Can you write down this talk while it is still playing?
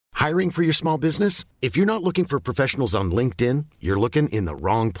Hiring for your small business? If you're not looking for professionals on LinkedIn, you're looking in the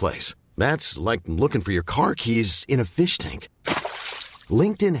wrong place. That's like looking for your car keys in a fish tank.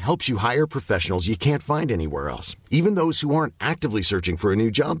 LinkedIn helps you hire professionals you can't find anywhere else, even those who aren't actively searching for a new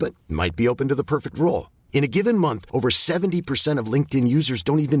job but might be open to the perfect role. In a given month, over 70% of LinkedIn users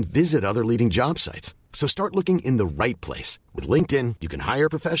don't even visit other leading job sites. So start looking in the right place. With LinkedIn, you can hire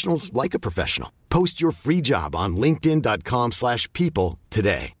professionals like a professional. Post your free job on linkedin.com/people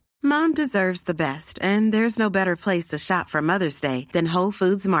today. Mom deserves the best, and there's no better place to shop for Mother's Day than Whole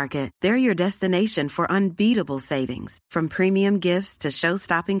Foods Market. They're your destination for unbeatable savings, from premium gifts to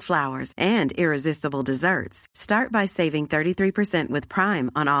show-stopping flowers and irresistible desserts. Start by saving 33% with Prime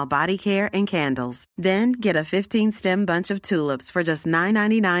on all body care and candles. Then get a 15-stem bunch of tulips for just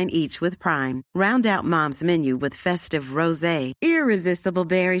 $9.99 each with Prime. Round out Mom's menu with festive rosé, irresistible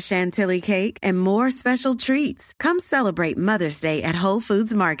berry chantilly cake, and more special treats. Come celebrate Mother's Day at Whole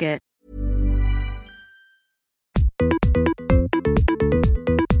Foods Market.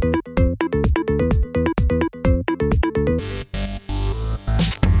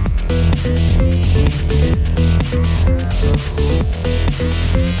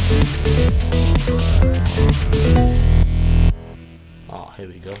 Oh, here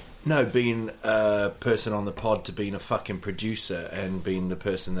we go. No, being a person on the pod to being a fucking producer and being the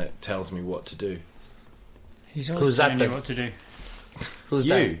person that tells me what to do. He's always telling you what to do. Who's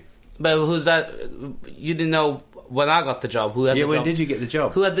you? that? But who's that? You didn't know when I got the job. Who had the when job? did you get the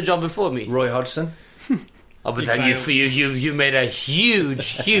job? Who had the job before me? Roy Hodgson. Oh, but then you made a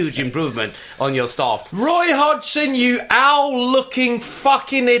huge improvement on your staff. Roy Hodgson, you owl-looking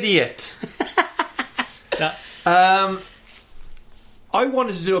fucking idiot. I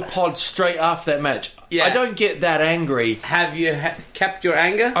wanted to do a pod straight after that match. Yeah. I don't get that angry. Have you kept your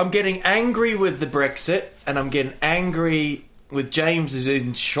anger? I'm getting angry with the Brexit, and I'm getting angry with James is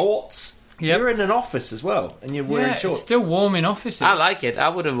in shorts. Yep. You're in an office as well, and you're wearing shorts. It's still warm in offices. I like it. I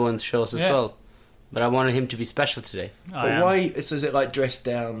would have worn shorts as well. But I wanted him to be special today. But why is it like dressed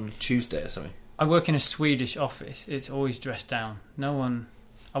down Tuesday or something? I work in a Swedish office. It's always dressed down. No one...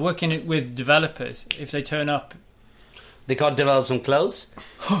 I work in it with developers. If they turn up... They can't develop some clothes?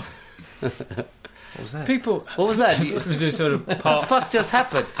 What was that? People... What was that? It was a sort of what the fuck just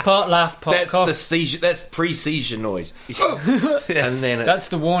happened? Part laugh, part That's cough. the seizure. That's pre-seizure noise. And then that's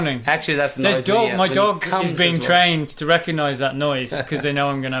the warning. Actually, that's the noise. My dog is being trained to recognise that noise because they know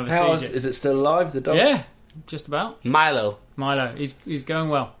I'm going to have a seizure. Is it still alive, the dog? Yeah, just about. Milo, he's going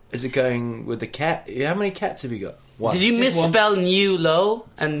well. Is it going with the cat? How many cats have you got? One. Did you misspell new low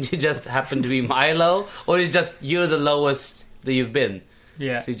and you just happen to be Milo, or is just you're the lowest that you've been?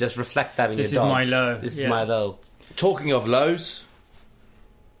 Yeah. So you just reflect that in this your dog. This is my low. This is my low. Talking of lows.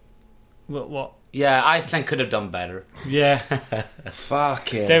 What? Yeah, Iceland could have done better. Yeah.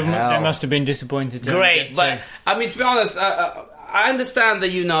 Fucking they hell. must have been disappointed. Great, but I mean, to be honest, I understand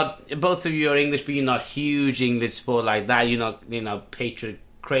that both of you are English, but you're not huge English sport like that. You're not patriot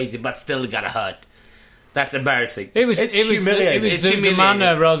crazy, but still gotta hurt. That's embarrassing. It was humiliating. It was the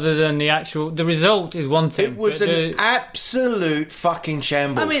manner rather than the actual. The result is one thing. It was an absolute fucking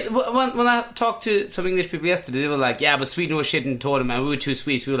shambles. I mean, when I talked to some English people yesterday, they were like, "Yeah, but Sweden was shit in the tournament. We were too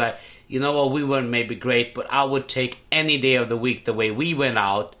Swedes." We were like, "You know what? We weren't maybe great, but I would take any day of the week the way we went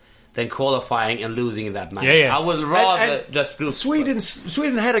out than qualifying and losing in that match. Yeah. I would rather just group." Sweden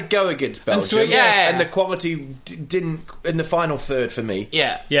had a go against Belgium, and the quality didn't in the final third for me.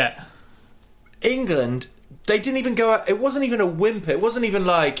 Yeah. England, they didn't even go out. It wasn't even a whimper. It wasn't even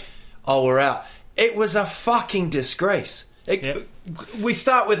like, oh, we're out. It was a fucking disgrace. We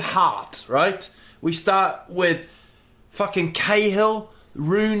start with Hart, right? We start with fucking Cahill,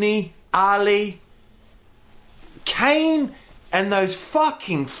 Rooney, Ali, Kane, and those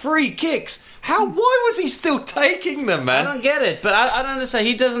fucking free kicks. Why was he still taking them, man? I don't get it, but I don't understand.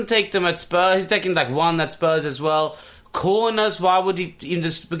 He doesn't take them at Spurs. He's taking like one at Spurs as well. Corners, why would he in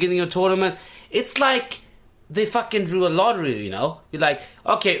this beginning of tournament? It's like they fucking drew a lottery, you know? You're like,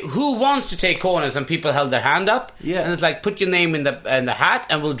 okay, who wants to take corners? And people held their hand up. Yeah. And it's like, put your name in the hat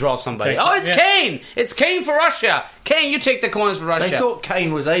and we'll draw somebody. It's yeah. Kane! It's Kane for Russia! Kane, you take the corners for Russia. They thought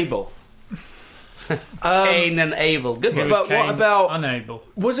Kane was able. Kane and able. Good one. But what about... unable?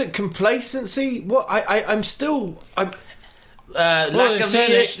 Was it complacency? What? I'm still... Lack of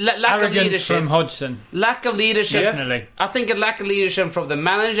leadership from Hodgson. Lack of leadership. Definitely. I think a lack of leadership from the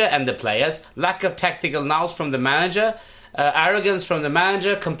manager and the players. Lack of tactical nous from the manager. Arrogance from the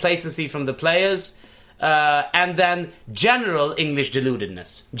manager. Complacency from the players. And then general English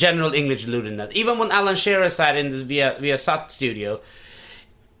deludedness. Even when Alan Shearer sat in the Viasat studio,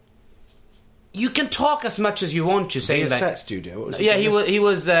 you can talk as much as you want to, saying The that. set studio. What was it Yeah, doing? he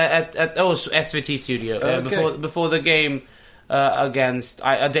was at SVT studio Okay. before the game against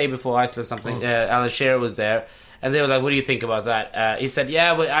a day before Iceland. Something. Alan Shearer was there, and they were like, "What do you think about that?" He said,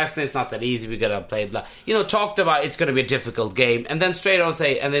 "Yeah, well, Iceland's not that easy. We gotta play blah." Talked about it's gonna be a difficult game, and then straight on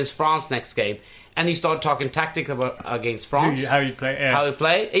say, and there's France next game, and he started talking tactics about against France. How you play? Yeah. How we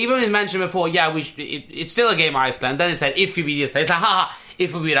play. Even he mentioned before, it's still a game Iceland. Then he said, if we beat Iceland, it's like, haha,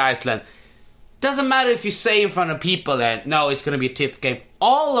 if we beat Iceland. Doesn't matter if you say in front of people and no, it's going to be a tough game.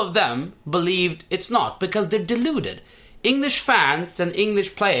 All of them believed it's not because they're deluded. English fans and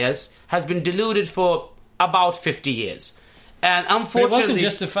English players has been deluded for about 50 years. And But unfortunately, it wasn't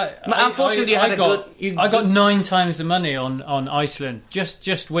just the fact. Unfortunately, I got 9 times the money on Iceland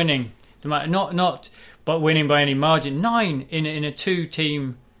just winning, but winning by any margin. 9 in a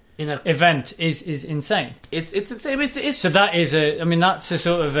 2-team event is insane. It's insane. So that is that's a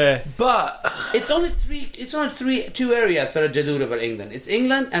sort of a. But It's only two areas that are deluded about England. It's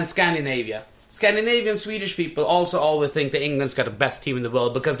England and Scandinavia. Scandinavian Swedish people also always think that England's got the best team in the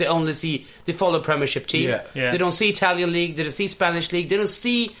world because they follow Premiership team. Yeah. They don't see Italian league. They don't see Spanish league. They don't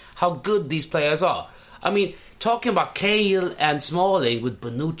see how good these players are. I mean, talking about Cahill and Smalling with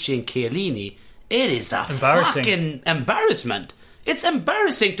Bonucci and Chiellini, it is a fucking embarrassment. It's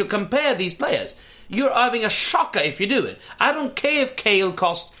embarrassing to compare these players. You're having a shocker if you do it. I don't care if Cahill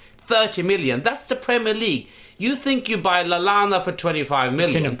costs 30 million. That's the Premier League. You think you buy Lallana for 25 million.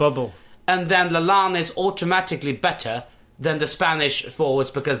 It's in a bubble. And then Lallana is automatically better than the Spanish forwards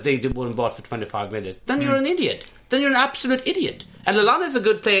because they weren't bought for 25 million. Then you're an idiot. Then you're an absolute idiot. And Lallana is a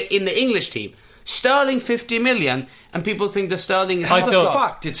good player in the English team. Sterling 50 million, and people think that Sterling is... how the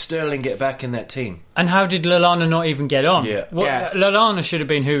fuck did Sterling get back in that team? And how did Lallana not even get on? Yeah. Lallana should have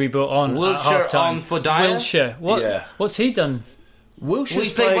been who he brought on. Wilshere at half-time. on for Dyer? Wilshere. What's he done?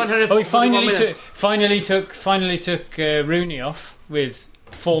 He's played 100. Oh, he finally took Rooney off with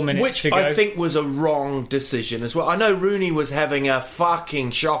 4 minutes Which to go. I think was a wrong decision as well. I know Rooney was having a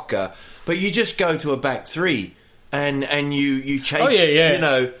fucking shocker, but you just go to a back three and you chase. Oh,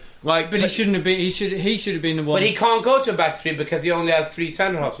 yeah. Like, but he shouldn't have been. He should have been the one. But he can't go to a back three because he only had 3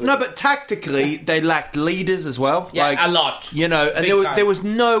 centre halves. No, but tactically they lacked leaders as well. Yeah, a lot. And there was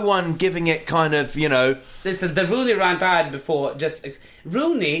no one giving it kind of. Listen, the Rooney rant I had before.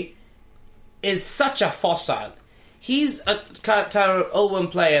 Rooney is such a fossil. He's a Tyrone Owen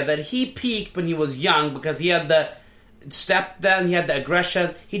player that he peaked when he was young because he had the step then, he had the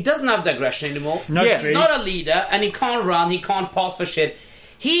aggression. He doesn't have the aggression anymore. He's not a leader and he can't run, he can't pass for shit.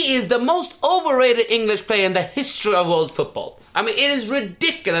 He is the most overrated English player in the history of world football. I mean, it is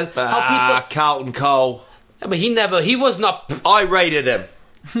ridiculous how people... Carlton Cole. Yeah, but he was not... I rated him.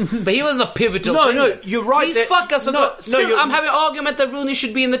 But he wasn't a pivotal player. No, you're right. These fuckers are good. Still, I'm having an argument that Rooney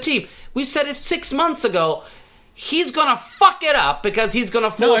should be in the team. We said it 6 months ago. He's gonna fuck it up because he's gonna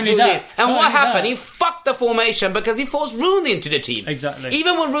force Rooney in. And what happened? He fucked the formation because he forced Rooney into the team. Exactly.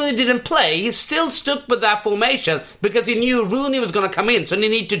 Even when Rooney didn't play, he still stuck with that formation because he knew Rooney was gonna come in, so he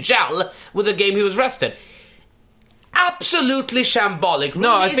needed to gel with the game he was rested. Absolutely shambolic. Rooney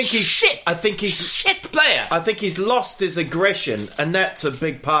I think he's shit. I think he's shit player. I think he's lost his aggression, and that's a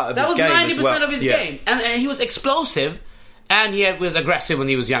big part of That his was game 90% as well. of his game. And he was explosive, and he was aggressive when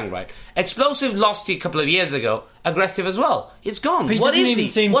he was young, right? Explosive lost a couple of years ago. Aggressive as well. It's gone. But What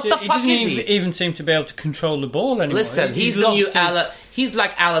is he? What the fuck is he? He doesn't even seem to be able to control the ball anymore. Listen, he's the new Alan. He's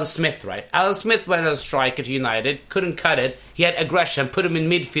like Alan Smith, right? Alan Smith went as a striker to United, couldn't cut it. He had aggression, put him in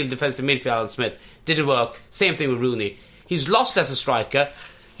midfield, defensive midfield, Alan Smith. Didn't work. Same thing with Rooney. He's lost as a striker.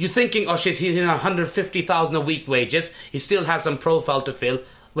 You're thinking, oh shit, he's in 150,000 a week wages. He still has some profile to fill.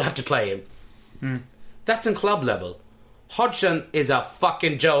 We have to play him. That's in club level. Hodgson is a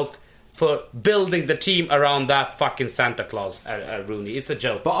fucking joke for building the team around that fucking Santa Claus, Rooney. It's a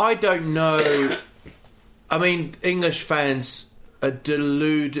joke. But I don't know. I mean, English fans are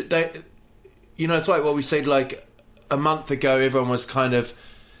deluded. It's like what we said like a month ago. Everyone was kind of,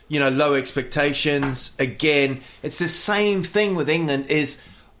 low expectations. Again, it's the same thing with England is,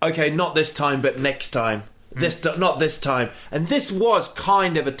 okay, not this time, but next time. Not this time. And this was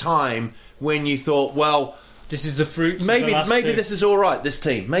kind of a time when you thought, well... This is the fruits. Maybe this is all right. This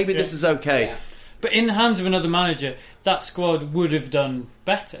team. Maybe this is okay. Yeah. But in the hands of another manager, that squad would have done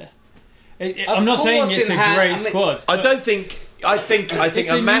better. I'm not saying it's a great squad. I don't think. I think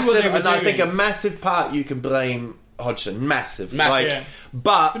a massive. And I think a doing. massive part you can blame Hodgson. Massive. Yeah.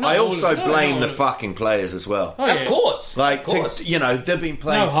 But not I all also of it. blame Not the all of it. fucking players as well. Oh, yeah. Of course. Like, of course. they've been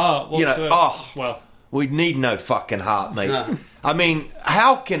playing. No heart whatsoever. Well, we need no fucking heart, mate. No. I mean,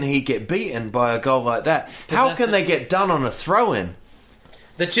 how can he get beaten by a goal like that? How can they get done on a throw-in?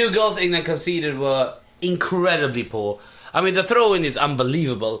 The 2 goals England conceded were incredibly poor. I mean, the throw-in is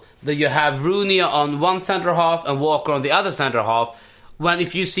unbelievable. That you have Rooney on one centre half and Walker on the other centre half. When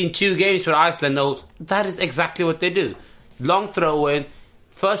if you've seen 2 games for Iceland, knows that is exactly what they do. Long throw-in,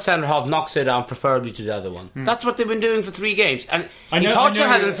 first centre half knocks it down, preferably to the other one. That's what they've been doing for 3 games. And if Hodgson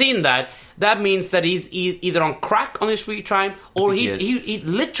hasn't seen that, that means that he's either on crack on his free time, or he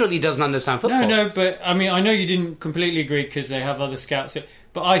literally doesn't understand football. No, but I mean, I know you didn't completely agree because they have other scouts,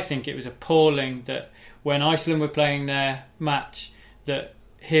 but I think it was appalling that when Iceland were playing their match, that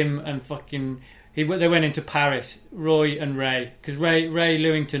him and they went into Paris, Roy and Ray, because Ray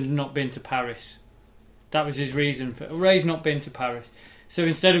Lewington had not been to Paris. That was his reason for Ray's not been to Paris. So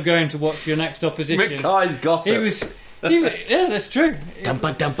instead of going to watch your next opposition, Mackay's gossip. Yeah, that's true.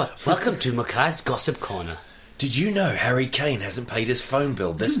 Dumper. Welcome to Mackay's Gossip Corner. Did you know Harry Kane hasn't paid his phone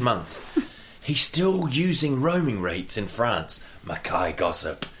bill this month? He's still using roaming rates in France. Mackay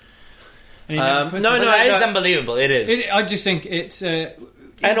gossip. That is unbelievable. It is. I just think it's... even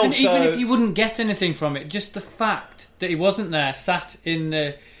if you wouldn't get anything from it, just the fact that he wasn't there, sat in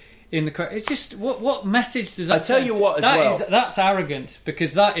the it's just what message does that? I tell you what, that's arrogant,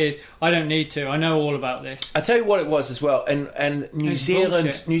 because that is I don't need to. I know all about this. I tell you what it was as well, and New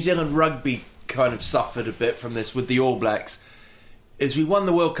Zealand rugby kind of suffered a bit from this with the All Blacks. Is we won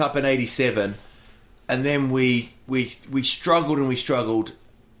the World Cup in '87, and then we struggled,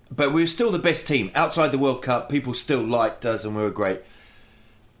 but we were still the best team outside the World Cup. People still liked us, and we were great.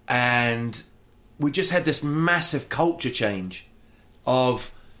 And we just had this massive culture change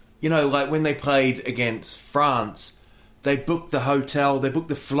of, like when they played against France, they booked the hotel, they booked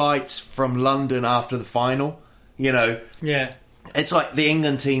the flights from London after the final, Yeah. It's like the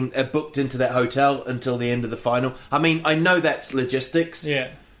England team are booked into that hotel until the end of the final. I mean, I know that's logistics. Yeah.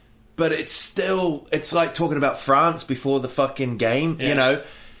 But it's like talking about France before the fucking game,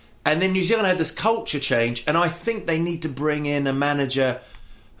 And then New Zealand had this culture change, and I think they need to bring in a manager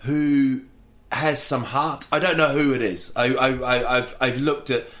who has some heart. I don't know who it is. I've looked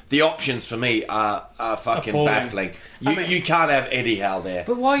at the options. For me are fucking appalling. Baffling. You can't have Eddie Howe there.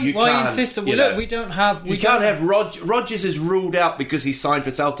 But why insist? Look, we don't have. You can't have Rodgers is ruled out because he signed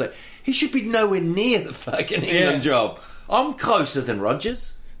for Celtic. He should be nowhere near the fucking England job. I'm closer than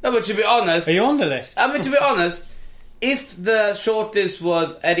Rodgers. No, but to be honest, are you on the list? I mean, to be honest, if the shortlist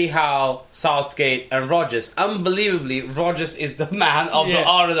was Eddie Howe, Southgate, and Rodgers, unbelievably, Rodgers is the man of the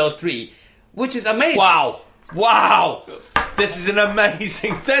RLO3, which is amazing. Wow! This is an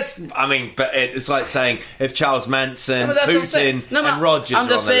amazing... but it's like saying if Charles Manson, Putin, and Rodgers I'm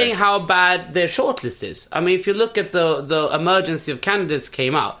just are on the saying list. how bad their shortlist is. I mean, if you look at the emergency of candidates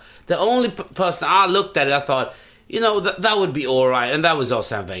came out, the only person I looked at it, I thought, that would be all right, and that was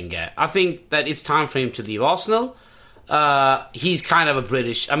Arsene Wenger. I think that it's time for him to leave Arsenal. He's kind of a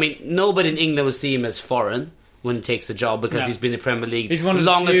British... I mean, nobody in England would see him as foreign when he takes the job, because he's been in the Premier League, he's one of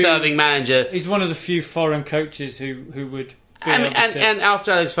longest-serving manager. He's one of the few foreign coaches who would... And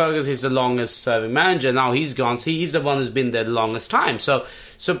after Alex Ferguson, he's the longest-serving manager. Now he's gone. So he's the one who's been there the longest time. So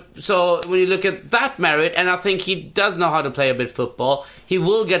when you look at that merit, and I think he does know how to play a bit of football, he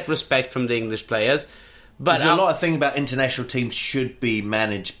will get respect from the English players. But there's a lot of things about international teams should be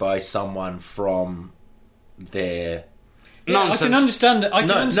managed by someone from their... Nonsense. I can understand it. I can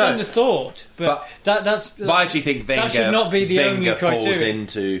understand the thought, but that's. But I actually think Wenger, that should not be the only criteria. Falls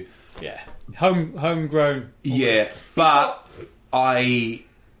into homegrown. Yeah, but I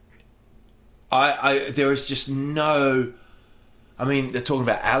there is just no. I mean, they're talking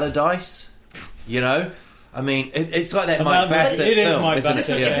about Allardyce. I mean, it's like that Mike Bassett film.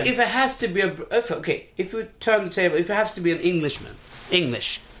 Listen, if it has to be if we turn the table, if it has to be an Englishman,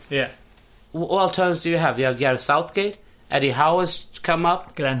 English. Yeah. What alternatives do you have? You have Gareth Southgate. Eddie Howe has come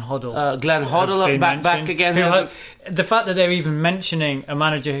up. Glenn Hoddle. Glenn Hoddle back again. The fact that they're even mentioning a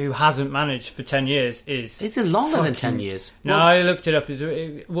manager who hasn't managed for 10 years is... Is it longer than 10 years? No, I looked it up.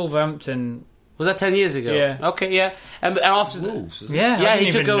 Wolverhampton... Was that 10 years ago? Yeah. Okay, yeah. And after Wolves, isn't it? Yeah,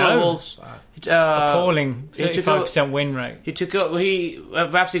 he took over Wolves. Appalling. 35% win rate. He took over...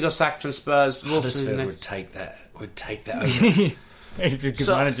 After he got sacked from Spurs, Wolves would take that over. He's a good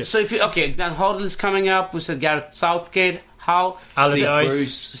manager. So if Glenn Hoddle is coming up. We said Gareth Southgate, Howe,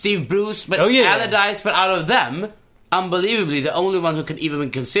 Steve Bruce, but Allardyce. But out of them, unbelievably, the only one who can even be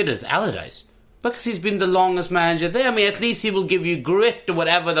considered is Allardyce, because he's been the longest manager there. I mean, at least he will give you grit or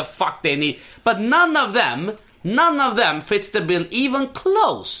whatever the fuck they need. But none of them fits the bill even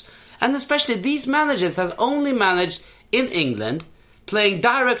close. And especially these managers have only managed in England, playing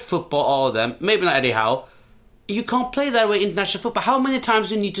direct football. All of them, maybe not Eddie Howe. You can't play that way in international football. How many times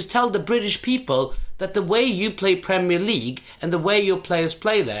do you need to tell the British people that the way you play Premier League and the way your players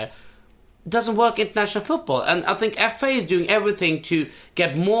play there doesn't work international football. And I think FA is doing everything to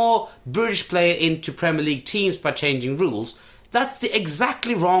get more British players into Premier League teams by changing rules. That's the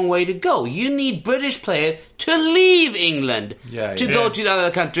exactly wrong way to go. You need British players to leave England to go to another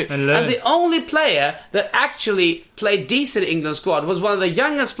country. And the only player that actually played decent in England squad was one of the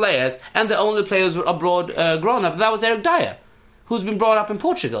youngest players, and the only players who were abroad grown up. That was Eric Dyer, who's been brought up in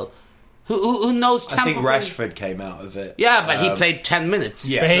Portugal. Who knows Tampa? I think Rashford came out of it. Yeah, but he played 10 minutes.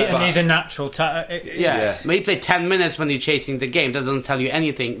 Yeah, and he's a natural. But he played 10 minutes when you're chasing the game. That doesn't tell you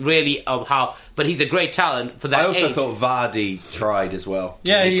anything really of how. But he's a great talent for that. I also age. thought Vardy tried as well.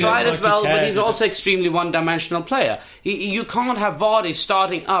 Yeah, he tried as well, but he's also extremely one-dimensional player. You can't have Vardy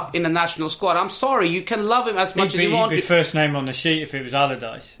starting up in a national squad. I'm sorry, you can love him as much as you want. He'd be first name on the sheet if it was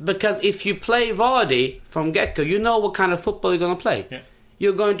Allardyce. Because if you play Vardy from get-go, you know what kind of football you're going to play. Yeah.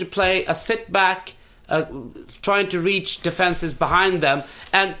 You're going to play a sit-back, trying to reach defences behind them.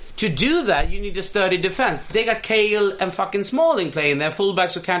 And to do that, you need a sturdy defence. They got Cahill and fucking Smalling playing there,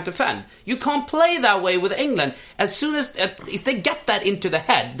 fullbacks who can't defend. You can't play that way with England. As soon as... if they get that into the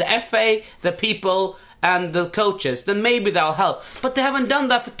head, the FA, the people... and the coaches, then maybe that'll help. But they haven't done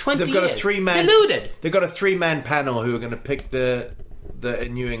that for 20 years. Deluded. They've got a 3-man panel who are going to pick the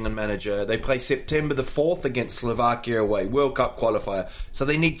New England manager. They play September the 4th against Slovakia away, World Cup qualifier. So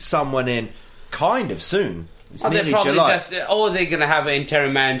they need someone in kind of soon. It's nearly July. Or they're going to have an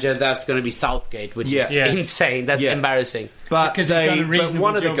interim manager that's going to be Southgate, which is insane. That's embarrassing. But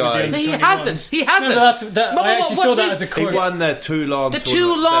one of the guys... He hasn't. I actually saw that as a quote. He won the Toulon. The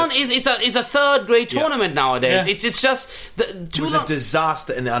Toulon is a third-grade tournament nowadays. Yeah. It's just... It was a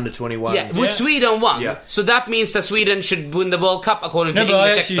disaster in the under-21. Yeah, which Sweden won. Yeah. So that means that Sweden should win the World Cup, according to English I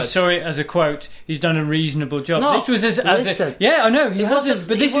experts. actually saw it as a quote. He's done a reasonable job. No, this was listen. I know, he hasn't.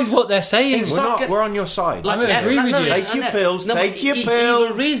 But this is what they're saying. We're on your side. I agree with you. Take your pills. Take your He pills.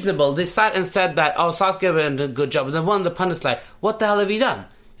 was reasonable. They sat and said that, Southgate did a good job. And then one of the pundits like, what the hell have you done?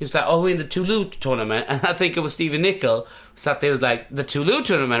 He's like, we're in the Toulouse tournament. And I think it was Stephen Nicol sat there, was like, the Toulouse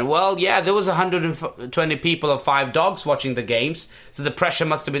tournament? Well, yeah, there was 120 people of 5 dogs watching the games. So the pressure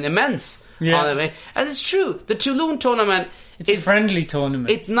must have been immense. Yeah. And it's true. The Toulouse tournament... It's a friendly tournament.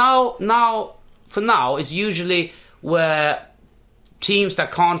 It's for now, it's usually where... teams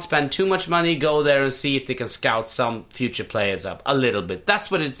that can't spend too much money go there and see if they can scout some future players up a little bit.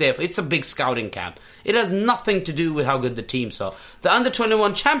 That's what it's there for. It's a big scouting camp. It has nothing to do with how good the teams are. The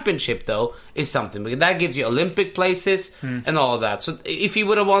Under-21 Championship, though, is something. Because that gives you Olympic places and all that. So if you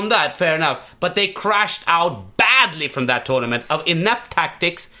would have won that, fair enough. But they crashed out badly from that tournament of inept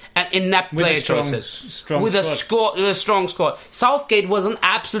tactics and inept player choices. With a strong squad. Southgate was an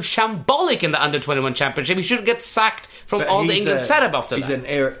absolute shambolic in the Under-21 Championship. He should get sacked from all the England setup after that. He's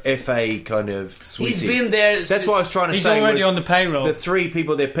an FA kind of sweetie. He's been there. That's what I was trying to say. He's already on the payroll. The 3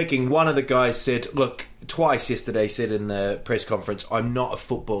 people they're picking, one of the guys said, look, twice yesterday said in the press conference, I'm not a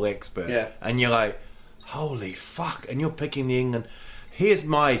football expert. Yeah. And you're like, holy fuck. And you're picking the England. Here's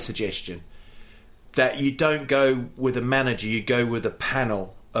my suggestion. That you don't go with a manager, you go with a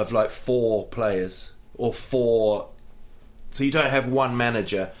panel of like 4 players. Or 4... So you don't have one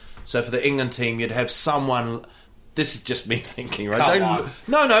manager. So for the England team, you'd have someone... This is just me thinking, right?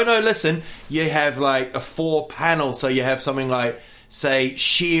 No, listen. You have like a 4 panel, so you have something like, say,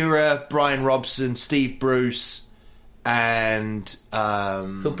 Shearer, Brian Robson, Steve Bruce, and...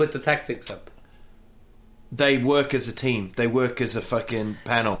 who put the tactics up? They work as a team. They work as a fucking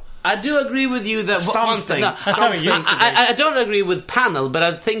panel. I do agree with you that... Something. I don't agree with panel, but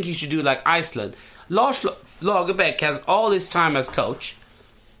I think you should do like Iceland. Lars Lagerbäck has all his time as coach.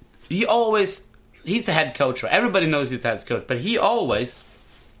 He's the head coach, right? Everybody knows he's the head coach, but he always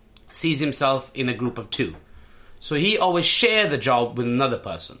sees himself in a group of 2. So he always shares the job with another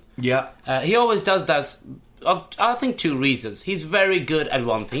person. Yeah. He always does that, I think 2 reasons. He's very good at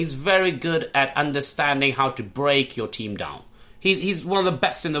one thing. He's very good at understanding how to break your team down. He's one of the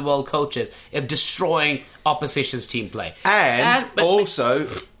best in the world coaches at destroying opposition's team play. And also...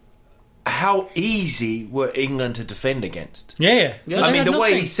 how easy were England to defend against? Yeah. I mean, the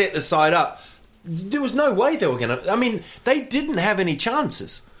way he set the side up, there was no way they were going to... I mean, they didn't have any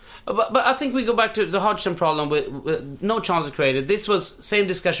chances. But I think we go back to the Hodgson problem with no chances created. This was same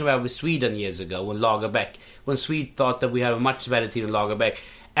discussion we had with Sweden years ago when Sweden thought that we have a much better team than Lagerbäck.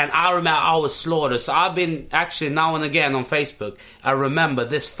 And I remember I was slaughtered. So I've been actually now and again on Facebook. I remember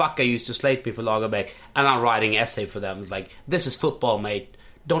this fucker used to slate me for Lagerbäck, and I'm writing an essay for them. It's like, this is football, mate.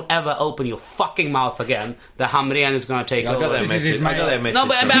 Don't ever open your fucking mouth again. The Hamrén is going to take over. I got that message. No,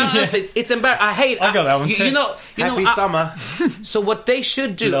 but honestly, it's embarrassing. I got that one too. Happy summer. So what they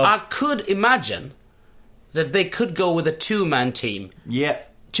should do, I could imagine that they could go with a 2-man team. Yeah.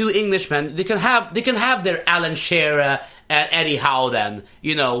 2 Englishmen. They can have their Alan Shearer and Eddie Howe then.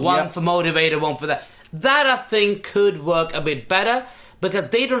 One for motivator, one for that. That I think could work a bit better because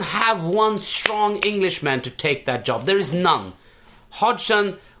they don't have one strong Englishman to take that job. There is none.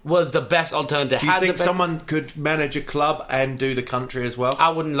 Hodgson was the best alternative. Do you think someone could manage a club and do the country as well? I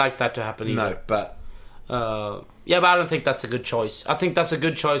wouldn't like that to happen either. No, but... but I don't think that's a good choice. I think that's a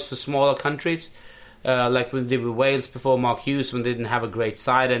good choice for smaller countries. Like when they did with Wales before Mark Hughes, when they didn't have a great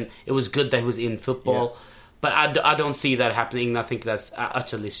side, and it was good that he was in football. Yeah. But I don't see that happening. I think that's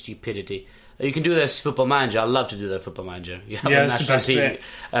utterly stupidity. You can do this as Football Manager. I love to do that as Football Manager. You have a national team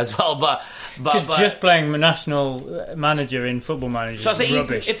as well, but just playing national manager in Football Manager. So I think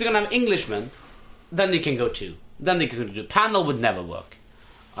rubbish. if they're going to have Englishmen, then they can go 2. Then they can do panel would never work.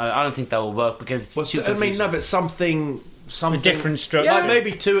 I don't think that will work because it's too confusing. But something a different structure. Like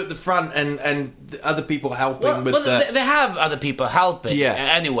maybe 2 at the front and other people helping with the... They have other people helping,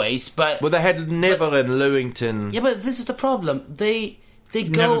 anyways, but... Well, they had Neville and Lewington. Yeah, but this is the problem. They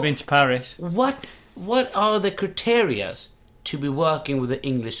You've go... never been to Paris. What are the criteria to be working with the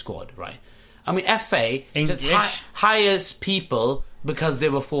English squad, right? I mean, FA just hires people because they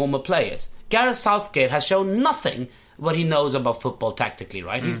were former players. Gareth Southgate has shown nothing what he knows about football tactically,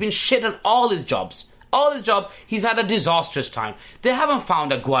 right? He's been shit on all his jobs. He's had a disastrous time. They haven't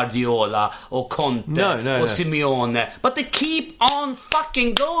found a Guardiola or Conte or Simeone, but they keep on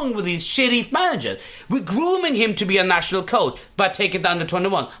fucking going with these shitty managers. We're grooming him to be a national coach by taking the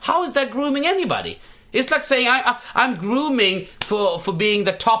under-21. How is that grooming anybody? It's like saying I'm grooming for being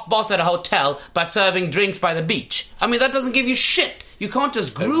the top boss at a hotel by serving drinks by the beach. I mean, that doesn't give you shit. You can't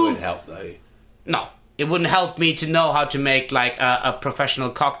just groom. It wouldn't help, though. No. It wouldn't help me to know how to make like a professional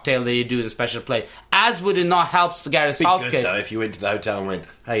cocktail that you do in special play. As would it not help Gareth Southgate. It'd be good though if you went to the hotel and went,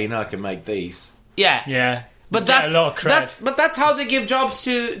 "Hey, I can make these." Yeah. But that's a lot of credit. That's how they give jobs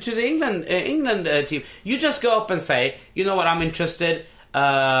to the England team. You just go up and say, "You know what? I'm interested.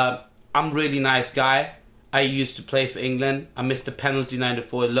 I'm a really nice guy. I used to play for England. I missed a penalty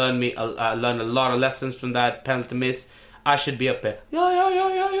 94. Learned a lot of lessons from that penalty miss." I should be up there.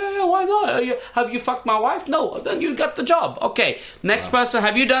 Yeah, why not? Have you fucked my wife? No, then you got the job. Okay, next person,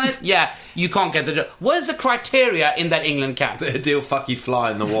 have you done it? Yeah, you can't get the job. What is the criteria in that England camp? They'll fuck you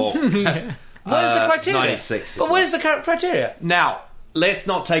fly in the wall. What is the criteria? 96. But what is the criteria? Now, let's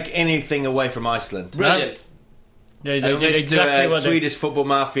not take anything away from Iceland. Brilliant. Let's do a Swedish football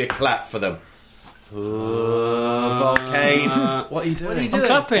mafia clap for them. Volcano. What are you doing? I'm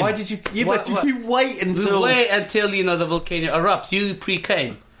clapping. Why did you... You wait until... Wait until, the volcano erupts. You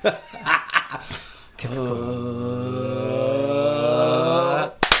pre-came.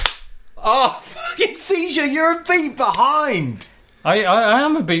 Fucking seizure, you're a beat behind. I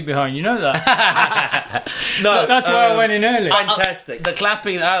am a beat behind, you know that. No, that's why I went in early. Fantastic. The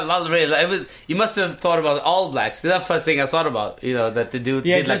clapping, you must have thought about the All Blacks. That's the first thing I thought about. That they did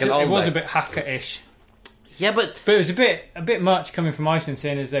like an All Black. It was a bit hacker-ish. Yeah, but it was a bit much coming from Iceland,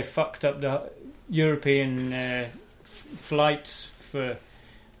 saying as they fucked up the European flights for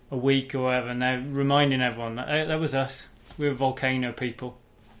a week or whatever, and they're reminding everyone that was us. We were volcano people.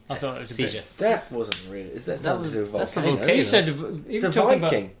 I thought it was a bit... That wasn't really... Is that nothing to do with volcano? Volcano. You said it's a Viking.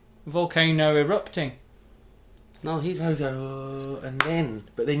 About volcano erupting. No, he's... and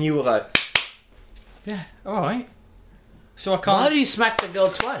then you were like... Yeah, alright. So I can't... Why do you smack the girl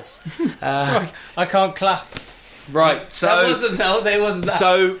twice? Sorry, I can't clap. Right, so... That wasn't that.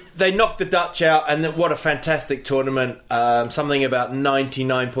 So they knocked the Dutch out, and what a fantastic tournament. Something about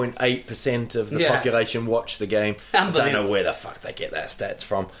 99.8% of the population watched the game. I don't know where the fuck they get that stats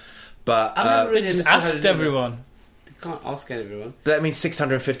from. But it's asked everyone. You can't ask everyone. That means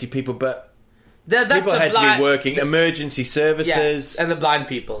 650 people, but that's people had to be working. Emergency services. Yeah, and the blind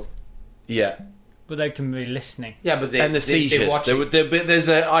people. Yeah. But they can be listening. Yeah, but and the seizures. There's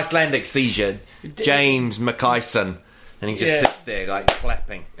an Icelandic seizure, James McKayson, and he just sits there like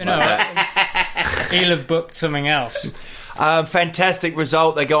clapping. He'll have booked something else. Fantastic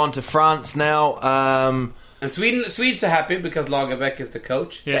result. They go on to France now. And Swedes are happy because Lagerbäck is the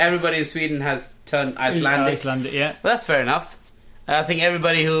coach. So everybody in Sweden has turned Icelandic. Yeah. Well, that's fair enough. I think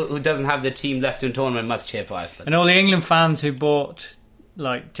everybody who doesn't have their team left in tournament must cheer for Iceland. And all the England fans who bought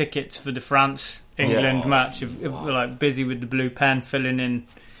tickets for the France-England match were like busy with the blue pen, filling in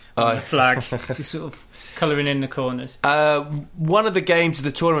the flag, just sort of colouring in the corners. One of the games of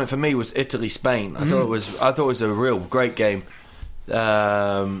the tournament for me was Italy-Spain. I thought it was a real great game,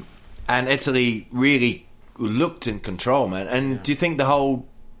 and Italy really looked in control, man. And do you think the whole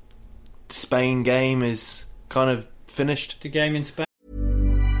Spain game is kind of finished? The game in Spain.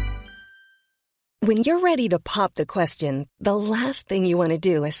 When you're ready to pop the question, the last thing you want to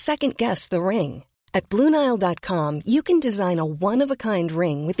do is second-guess the ring. At BlueNile.com, you can design a one-of-a-kind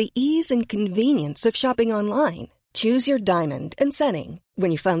ring with the ease and convenience of shopping online. Choose your diamond and setting. When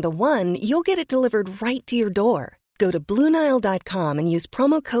you find the one, you'll get it delivered right to your door. Go to BlueNile.com and use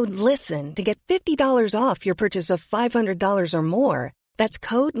promo code LISTEN to get $50 off your purchase of $500 or more. That's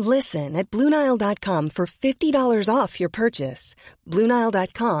code LISTEN at BlueNile.com for $50 off your purchase.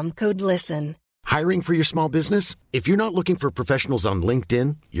 BlueNile.com, code LISTEN. Hiring for your small business? If you're not looking for professionals on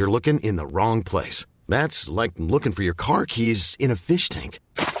LinkedIn, you're looking in the wrong place. That's like looking for your car keys in a fish tank.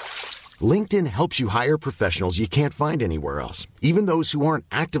 LinkedIn helps you hire professionals you can't find anywhere else, even those who aren't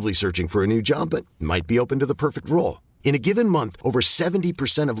actively searching for a new job but might be open to the perfect role. In a given month, over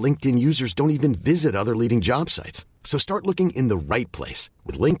 70% of LinkedIn users don't even visit other leading job sites. So start looking in the right place.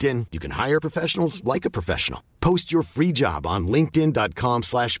 With LinkedIn, you can hire professionals like a professional. Post your free job on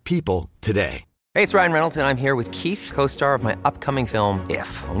linkedin.com/people today. Hey, it's Ryan Reynolds, and I'm here with Keith, co-star of my upcoming film, If,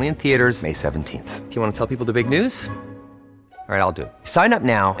 only in theaters May 17th. Do you want to tell people the big news? All right, I'll do it. Sign up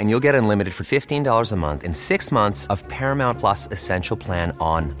now and you'll get unlimited for $15 a month and 6 months of Paramount Plus Essential Plan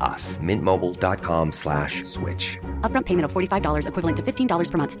on us. MintMobile.com/switch. Upfront payment of $45 equivalent to $15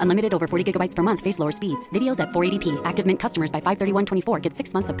 per month. Unlimited over 40 gigabytes per month. Face lower speeds. Videos at 480p. Active Mint customers by 531.24 get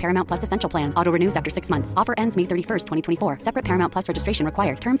 6 months of Paramount Plus Essential Plan. Auto renews after 6 months. Offer ends May 31st, 2024. Separate Paramount Plus registration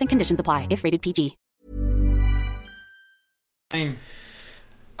required. Terms and conditions apply if rated PG.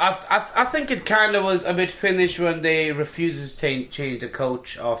 I think it kind of was a bit finished when they refuses to change the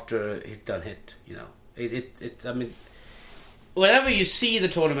coach after he's done hit. You know, it's. I mean, whenever you see the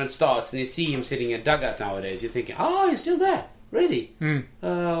tournament starts and you see him sitting in a dugout nowadays, you're thinking, "Oh, he's still there, really?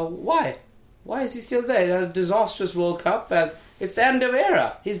 Why? Why is he still there? He had a disastrous World Cup, and it's the end of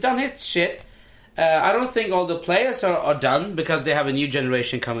era. He's done his shit. I don't think all the players are done because they have a new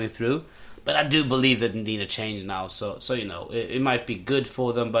generation coming through." But I do believe that they need a change now. So you know, it might be good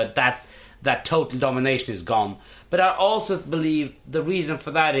for them, but that total domination is gone. But I also believe the reason for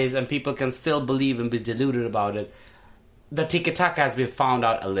that is, and people can still believe and be deluded about it, the tiki-taka has been found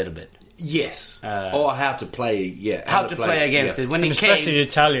out a little bit. Yes. Or how to play, How to play against it. When especially the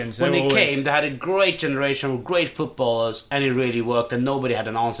Italians. When it came, they had a great generation of great footballers, and it really worked, and nobody had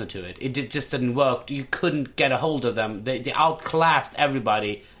an answer to it. It just didn't work. You couldn't get a hold of them. They outclassed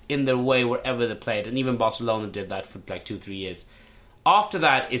everybody in their way wherever they played, and even Barcelona did that for like 2-3 years. After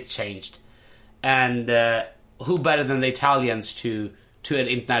that, it's changed, and who better than the Italians to an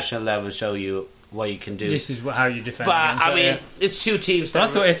international level show you what you can do? This is how you defend. But I mean, it's two teams. I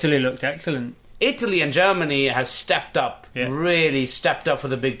thought Italy looked excellent. Italy and Germany has stepped up, really stepped up for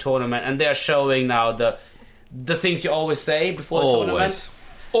the big tournament, and they're showing now the things you always say before the tournament.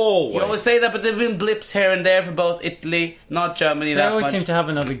 Always. You always say that, but there have been blips here and there for both Italy, not Germany. They always seem to have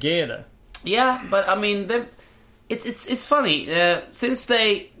another gear, though. Yeah, but I mean, it's funny. Since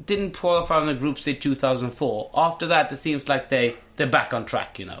they didn't qualify in the Group stage 2004, after that, it seems like they're back on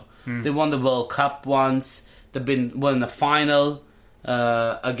track. You know, they won the World Cup once. They've won the final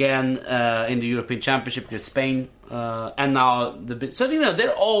again in the European Championship against Spain, and now so you know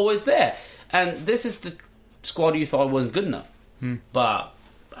they're always there. And this is the squad you thought wasn't good enough, but.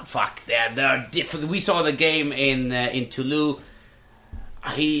 Fuck, they're different. We saw the game in Toulouse.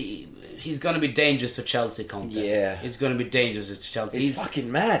 He's going to be dangerous for Chelsea, Conte. Yeah. He's going to be dangerous for Chelsea. He's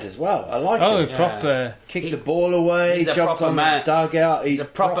fucking mad as well. I like him. Proper. Kicked the ball away, jumped on the dugout. He's a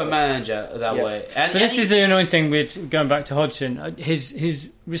proper manager that way. But this is the annoying thing with going back to Hodgson. His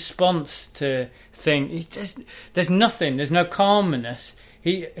response to things, there's nothing. There's no calmness.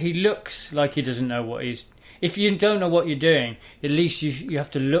 He looks like he doesn't know what he's... If you don't know what you're doing, at least you have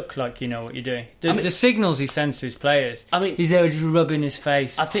to look like you know what you're doing. The signals he sends to his players. I mean, he's there just rubbing his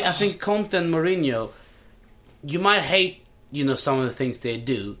face. I think Conte and Mourinho, you might hate some of the things they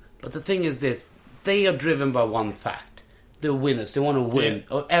do, but the thing is this: they are driven by one fact: they're winners. They want to win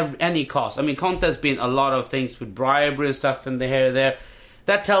at any cost. I mean, Conte has been a lot of things with bribery and stuff in the here and there.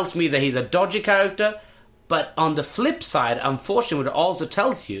 That tells me that he's a dodgy character. But on the flip side, unfortunately, what it also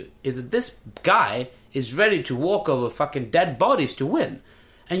tells you is that this guy is ready to walk over fucking dead bodies to win,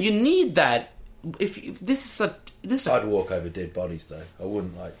 and you need that. If this is I'd walk over dead bodies though. I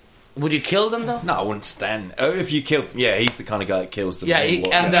wouldn't like. Would you kill them though? No, I wouldn't stand. Oh, if you killed, he's the kind of guy that kills them. Yeah,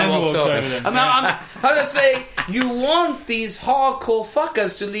 and then walks over them. I'm how to say you want these hardcore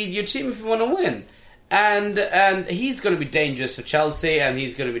fuckers to lead your team if you want to win. And he's going to be dangerous for Chelsea, and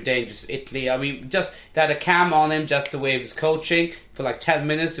he's going to be dangerous for Italy. I mean, just they had a cam on him just the way he was coaching for like 10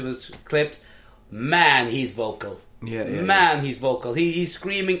 minutes. It was clips. Man, he's vocal. Man, he's vocal. He's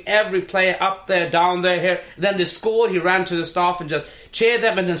screaming every player up there, down there, here. Then they scored. He ran to the staff and just cheered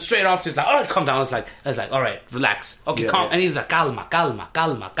them, and then straight after he's like, "All right, calm down." I was like, "All right, relax, okay, calm." And he's like, "Calma, calma,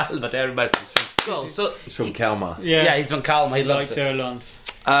 calma, calma." To everybody. So he's from Kalmar. Yeah, he's from Kalmar. He loves Erland.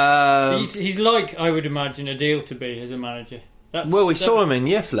 He's like, I would imagine, Adil to be as a manager. We saw him in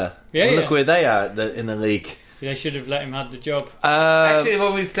Yefla. Look where they are in the league. They should have let him have the job. Actually,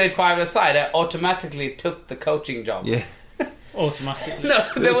 when we played 5-a-side, I automatically took the coaching job. Yeah. Automatically.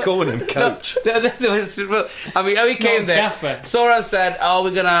 They were calling him coach. We came there. Gaffer. Soren said,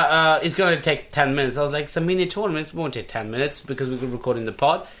 it's going to take 10 minutes. I was like, it's a mini tournament. It won't take 10 minutes because we were recording the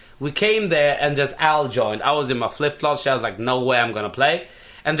pod. We came there and just Al joined. I was in my flip-flops. I was like, no way I'm going to play.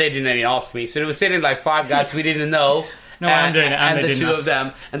 And they didn't even ask me. So there was sitting like 5 guys we didn't know. No, I'm doing it. And the 2 of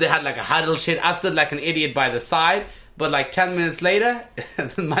them. And they had like a huddle shit. I stood like an idiot by the side. But like 10 minutes later,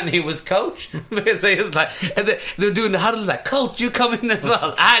 my name was Coach. Because he was like, and they were doing the huddles like, "Coach, you come in as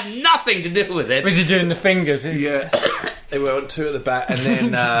well." I had nothing to do with it. Was he doing the fingers? Yeah. They were on 2 at the back. And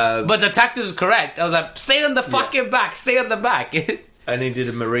then... but the tactic was correct. I was like, stay on the fucking back. Stay on the back. And he did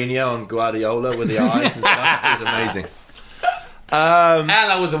a Mourinho on Guardiola with the eyes and stuff. It was amazing. And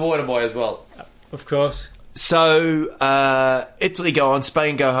I was a water boy as well. Of course. So, Italy go on,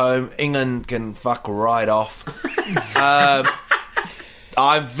 Spain go home, England can fuck right off.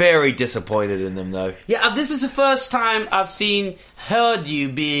 I'm very disappointed in them, though. Yeah, this is the first time I've heard you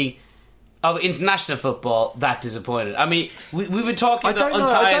being of international football that disappointed. I mean, we were talking I don't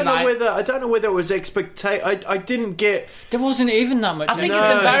know whether it was expectation. I didn't get. There wasn't even that much. I think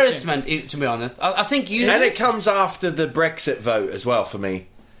it's embarrassment, to be honest. I think you. And it comes after the Brexit vote as well for me.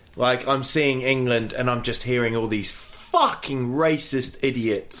 Like, I'm seeing England and I'm just hearing all these fucking racist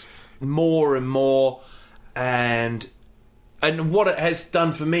idiots more and more. And what it has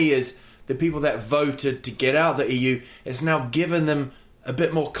done for me is the people that voted to get out of the EU, it's now given them a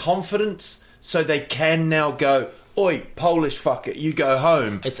bit more confidence. So they can now go, "Oi, Polish fucker, you go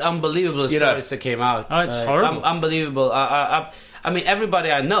home." It's unbelievable the stories that came out. Oh, it's horrible. Unbelievable. I mean,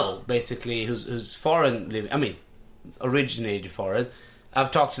 everybody I know, basically, who's foreign, originated foreign, I've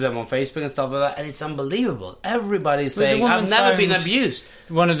talked to them on Facebook and stuff like that, and it's unbelievable. Everybody's saying, "I've never been abused."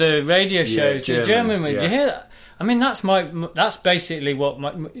 One of the radio shows, the German one. Yeah. Did you hear that? I mean, that's basically what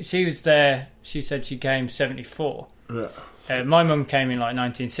she was there. She said she came 74. Yeah. My mum came in like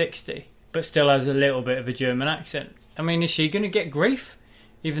 1960, but still has a little bit of a German accent. I mean, is she going to get grief,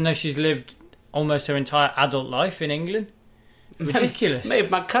 even though she's lived almost her entire adult life in England? Ridiculous.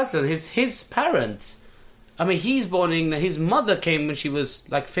 Mate, my cousin, his parents. I mean, he's born in England. His mother came when she was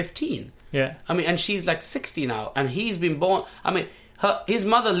like 15. Yeah. I mean, and she's like 60 now, and he's been born. I mean, his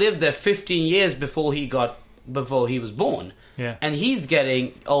mother lived there 15 years before he was born. Yeah. And he's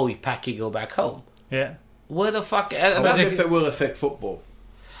getting, Packy, go back home. Yeah. Where the fuck? I wonder if it will affect football.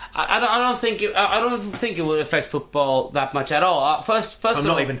 I don't think it will affect football that much at all. First, I'm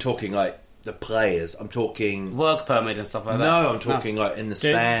not even talking like the players. I'm talking work permit and stuff like that. No, I'm talking like in the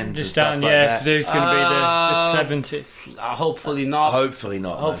stands and stuff like that. There's going to be the 70. Hopefully not. Hopefully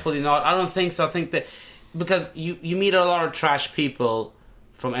not. Hopefully not. I don't think so. I think that because you meet a lot of trash people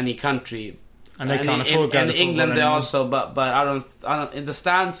from any country. And they can't afford going to football England, they anymore. also, but I don't. The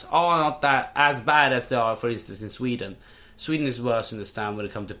stands are not that as bad as they are, for instance, in Sweden. Sweden is worse in the stand when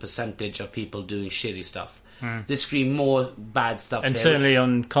it comes to percentage of people doing shitty stuff. They scream more bad stuff. And here. certainly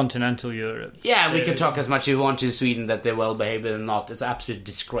on continental Europe. Yeah, we can talk as much as we want in Sweden that they're well behaved or not. It's an absolute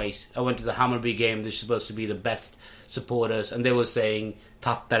disgrace. I went to the Hammarby game. They're supposed to be the best supporters, and they were saying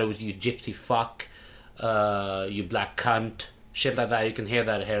that it was you gypsy fuck, you black cunt. Shit like that, you can hear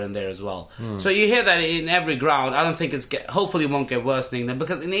that here and there as well. So you hear that in every ground. I don't think hopefully it won't get worse in England,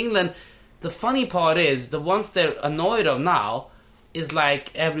 because in England, the funny part is the ones they're annoyed of now is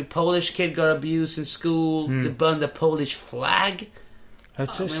like every Polish kid got abused in school. They burned the Polish flag.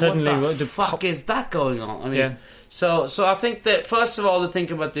 That's I mean, suddenly what the fuck is that going on? I mean, Yeah. so I think that first of all, they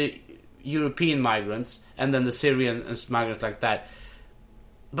think about the European migrants and then the Syrian migrants like that.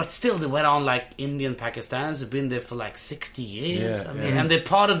 But still, they went on like Indian Pakistanis have been there for like 60 years. Yeah, I mean, and they're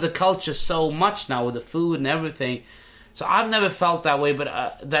part of the culture so much now with the food and everything. So I've never felt that way.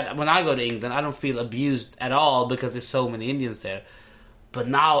 But that when I go to England, I don't feel abused at all because there's so many Indians there. But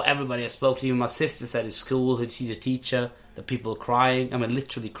now everybody I spoke to, even my sister said at school, she's a teacher, that people are crying. I mean,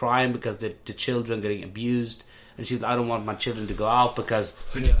 literally crying because the children getting abused. And she's like, I don't want my children to go out because...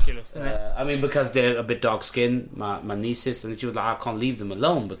 ridiculous. I mean, because they're a bit dark-skinned, my nieces, and she was like, I can't leave them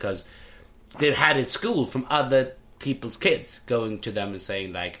alone because they've had at school from other people's kids going to them and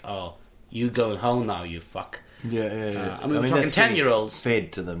saying like, oh, you going home now, you fuck. Yeah. I mean, we're talking that's 10-year-olds.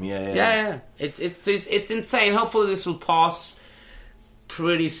 fed to them. Yeah. It's insane. Hopefully, this will pass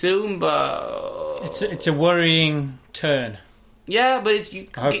pretty soon, but it's a worrying turn. Yeah, but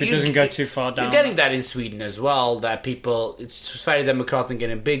I hope it doesn't go too far down. You're getting that in Sweden as well. That people, it's very democratic and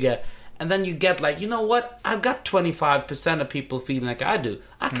getting bigger. And then you get like, you know what? I've got 25% of people feeling like I do.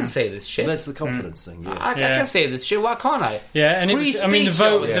 I can say this shit. That's the confidence thing. Yeah. I can say this shit. Why can't I? Yeah, and Free the speech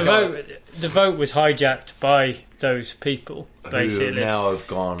vote was hijacked by those people, basically. Who now have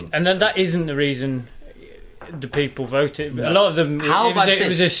gone. And then that isn't the reason the people voted. A lot of them. It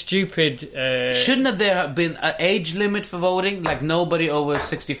was a stupid. Shouldn't there have been an age limit for voting? Like nobody over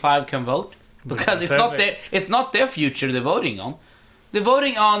 65 can vote because it's not their future they're voting on. They're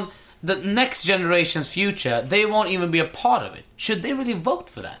voting on the next generation's future. They won't even be a part of it. Should they really vote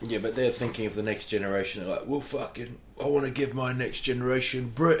for that? Yeah, but they're thinking of the next generation. They're like, well, I want to give my next generation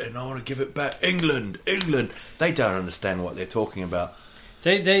Britain. I want to give it back England. They don't understand what they're talking about.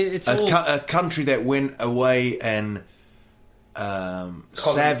 It's a country that went away and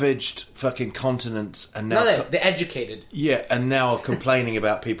savaged fucking continents, and now they're educated. Yeah, and now are complaining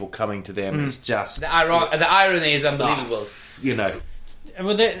about people coming to them. It's just the irony is unbelievable. You know.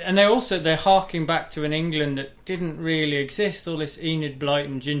 Well, they're harking back to an England that didn't really exist. All this Enid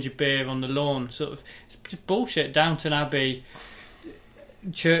Blyton ginger beer on the lawn, sort of, it's just bullshit. Downton Abbey,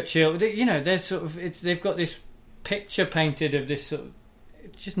 Churchill. They've got this picture painted of this sort of.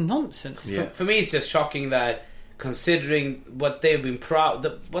 It's just nonsense. Yeah. For me, it's just shocking that, considering what they've been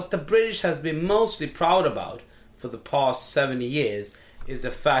what the British has been mostly proud about for the past 70 years is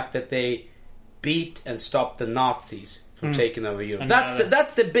the fact that they beat and stopped the Nazis from taking over Europe.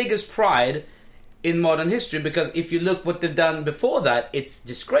 That's the biggest pride in modern history, because if you look what they've done before that, it's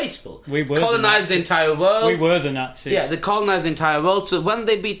disgraceful. We were colonized the entire world. We were the Nazis. Yeah, they colonized the entire world. So when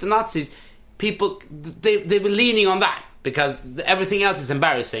they beat the Nazis, people they were leaning on that, because everything else is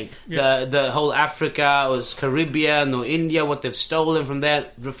embarrassing. Yeah. The whole Africa or Caribbean or India, what they've stolen from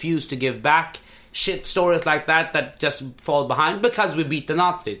there, refused to give back. Shit stories like that just fall behind because we beat the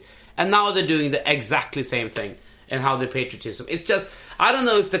Nazis. And now they're doing the exactly same thing in how their patriotism. It's just, I don't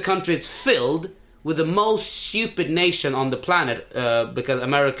know if the country is filled with the most stupid nation on the planet, because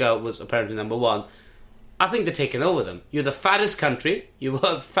America was apparently number one. I think they're taking over them. You're the fattest country. You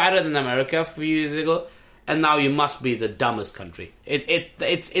were fatter than America a few years ago, and now you must be the dumbest country.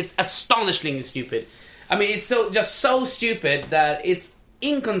 It's astonishingly stupid. I mean, it's so stupid that it's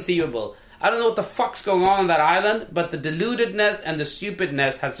inconceivable. I don't know what the fuck's going on that island, but the deludedness and the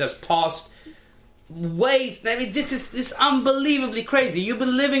stupidness has just passed ways. I mean, this is unbelievably crazy. You've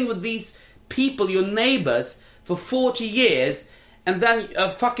been living with these people, your neighbors, for 40 years, and then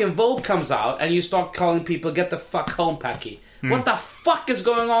a fucking vote comes out and you start calling people, get the fuck home, Packy. What the fuck is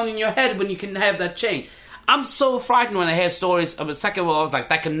going on in your head when you can have that change? I'm so frightened when I hear stories of the Second World War. I was like,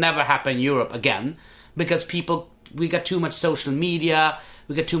 that can never happen in Europe again, because we got too much social media,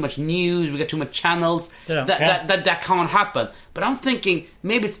 we got too much news, we got too much channels. That can't happen. But I'm thinking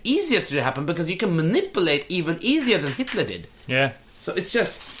maybe it's easier to happen because you can manipulate even easier than Hitler did. Yeah. So it's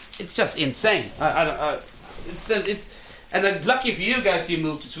just insane. And I'm lucky for you guys, you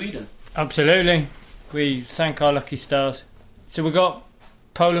moved to Sweden. Absolutely. We thank our lucky stars. So we got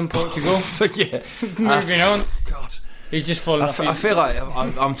Poland, Portugal. Yeah. Moving on. God. He's just fallen off. I feel like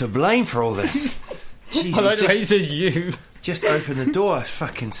I'm to blame for all this. Jesus, I like the way he said you. Just open the door. I was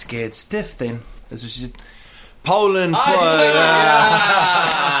fucking scared stiff then. This was just Poland.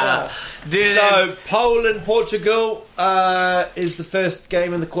 So Poland, Portugal is the first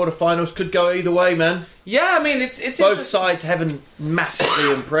game in the quarterfinals. Could go either way, man. Yeah, I mean it's both sides haven't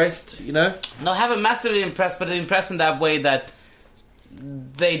massively impressed. You know, no, haven't massively impressed, but impressed in that way that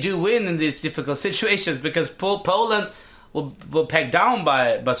they do win in these difficult situations, because Poland were pegged down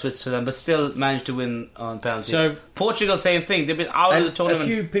by Switzerland, but still managed to win on penalty. So Portugal, same thing. They've been out of the tournament.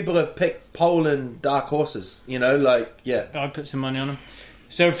 A few people have picked Poland dark horses. You know, I put some money on them.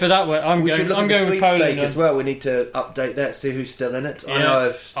 So for that one, I'm going with Poland as well. We need to update that, see who's still in it. Yeah, I know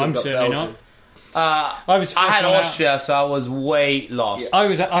I've still got certainly Belgium. not. I had Austria, so I was way lost. Yeah.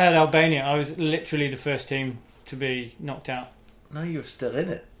 I had Albania. I was literally the first team to be knocked out. No, you're still in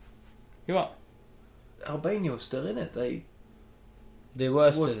it. You what? Albania was still in it. They were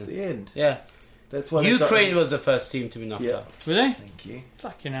towards still the end. Yeah. That's why Ukraine was the first team to be knocked out. Were they? Thank you.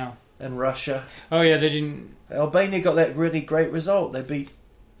 Fucking hell. And Russia. Oh yeah, they didn't. Albania got that really great result. They beat.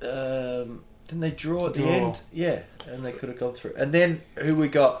 Didn't they draw at the end? Yeah, and they could have gone through. And then who we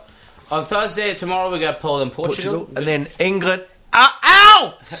got? On Thursday, tomorrow we got Poland, Portugal. And then England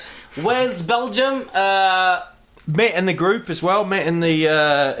out. Wales, Belgium. Met in the group as well. Met in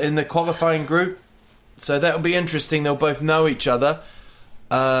the qualifying group. So that'll be interesting. They'll both know each other.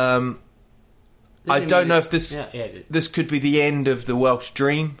 I don't know if this could be the end of the Welsh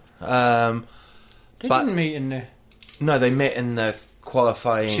dream. They didn't meet in the... No, they met in the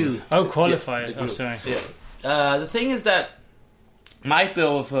qualifying. Qualifying. Yeah, sorry. Yeah. The thing is that might be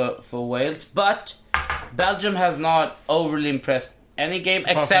over for Wales, but Belgium has not overly impressed any game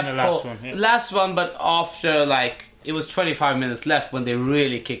except from the last for one, yeah. last one. But after it was 25 minutes left when they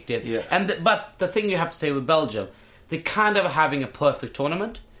really kicked it. Yeah. But the thing you have to say with Belgium, they kind of having a perfect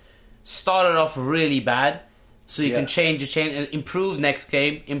tournament. Started off really bad, so you can change and improve next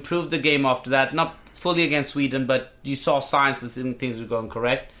game, improve the game after that. Not fully against Sweden, but you saw signs that things were going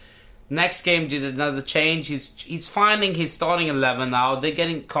correct. Next game did another change. He's finding his starting 11 now. They're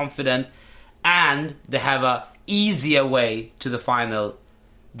getting confident, and they have a easier way to the final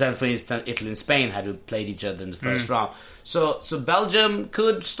than, for instance, Italy and Spain had who played each other in the first round. So Belgium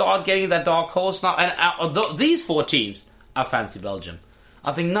could start getting that dark horse now. And although these 4 teams, I fancy Belgium.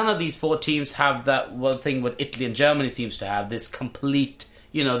 I think none of these 4 teams have that one thing what Italy and Germany seems to have. This complete,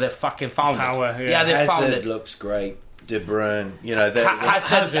 they're fucking found power. it. Yeah, they found it. Looks great. De Bruyne,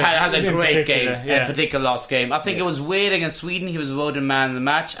 Hazard had a great game, yeah. in particular last game. I think it was weird against Sweden. He was voted man of the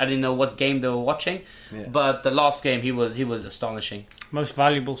match. I didn't know what game they were watching, but the last game he was astonishing. Most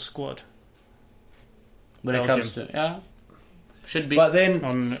valuable squad when it comes to should be. But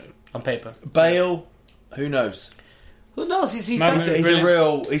then on paper, Bale, who knows? Who knows? He's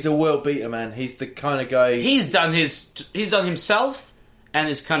a world beater, man. He's the kind of guy. He's done himself and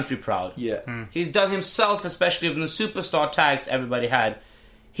his country proud. Yeah. He's done himself, especially with the superstar tags everybody had.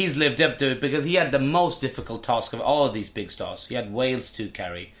 He's lived up to it because he had the most difficult task of all of these big stars. He had Wales to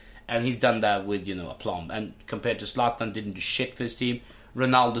carry, and he's done that with, aplomb. And compared to Zlatan, didn't do shit for his team.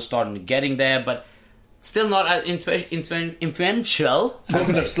 Ronaldo started getting there, but still not as influential.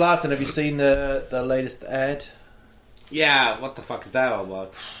 Talking of Zlatan, have you seen the latest ad? Yeah, what the fuck is that all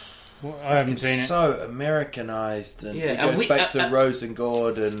about? I haven't seen it. So Americanized, and it goes and back to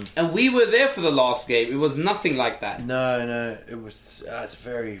Rosengård, and we were there for the last game. It was nothing like that. No, it was. It's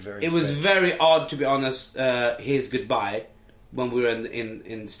very, very. It was very odd, to be honest. His goodbye when we were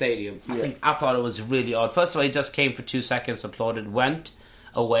in the stadium. I thought it was really odd. First of all, he just came for 2 seconds, applauded, went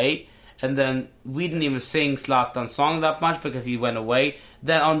away, and then we didn't even sing Zlatan's song that much because he went away.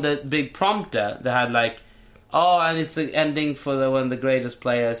 Then on the big prompter, they had and it's the ending for one of the greatest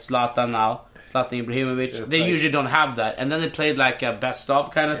players, Zlatan now, Zlatan Ibrahimovic. They usually don't have that. And then they played a best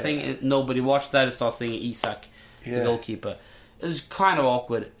of kind of thing. Nobody watched that. They started singing Isak, the goalkeeper. It was kind of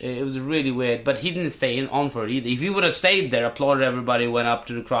awkward. It was really weird. But he didn't stay on for it either. If he would have stayed there, applauded everybody, went up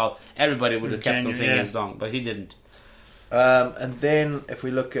to the crowd, everybody would have kept on singing his song. But he didn't. And then, if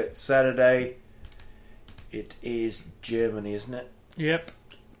we look at Saturday, it is Germany, isn't it? Yep.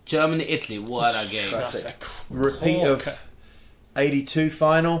 Germany, Italy, what a game. Repeat of 82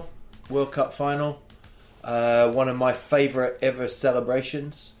 final, World Cup final. One of my favourite ever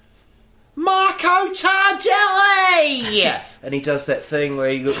celebrations. Marco Tardelli! And he does that thing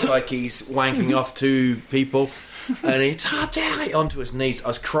where he looks like he's wanking off 2 people. And he Tardelli onto his knees. I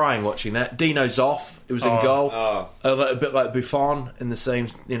was crying watching that. Dino's off. It was in goal. A bit like Buffon in the same,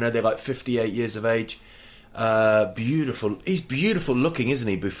 they're 58 years of age. Beautiful. He's beautiful looking, isn't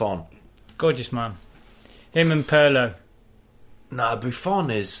he, Buffon? Gorgeous man. Him and Pirlo. No,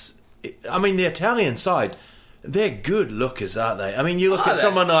 Buffon is... the Italian side, they're good lookers, aren't they? You look at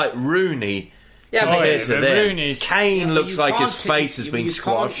someone like Rooney... compared to them. Kane looks like his face has been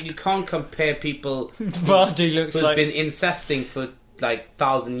squashed. You can't compare people Vardy looks who's been incesting for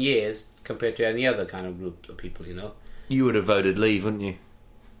 1,000 years compared to any other kind of group of people, You would have voted leave, wouldn't you?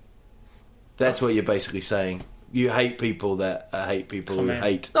 That's what you're basically saying. You hate people that hate people who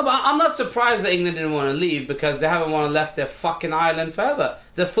hate. No, but I'm not surprised that England didn't want to leave because they haven't want to left their fucking island forever.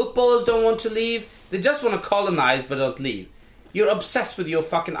 The footballers don't want to leave. They just want to colonize but don't leave. You're obsessed with your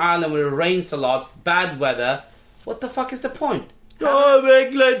fucking island where it rains a lot, bad weather. What the fuck is the point? I'm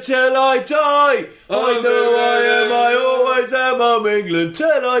England till I die. I know I am. I always am. I'm England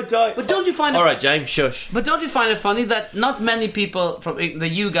till I die. But don't you find it... All right, James, shush. But don't you find it funny that not many people from that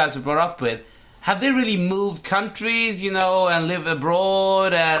you guys were brought up with, have they really moved countries, and live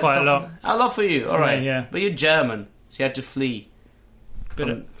abroad? And quite stuff? a lot. A lot for you, all right. Yeah. But you're German, so you had to flee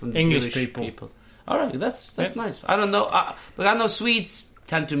from the English Jewish people. All right, that's nice. I don't know, but I know Swedes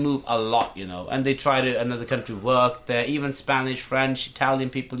tend to move a lot, and they try to another country work there. Even Spanish, French, Italian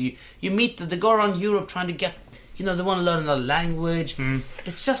people, you meet they go around Europe trying to get, they want to learn another language.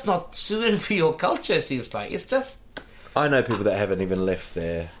 It's just not suited for your culture. It seems like it's just. I know people that haven't even left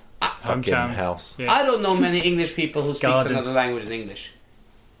their fucking house. Yeah. I don't know many English people who speak another language than English.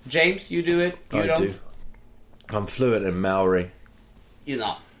 James, you do it? I do. I'm fluent in Maori. You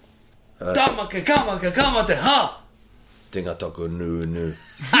know. Kamaka, ha! Dinga toko nu.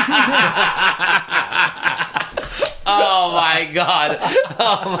 Oh my god!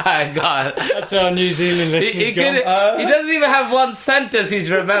 That's our New Zealand listeners. He doesn't even have one sentence he's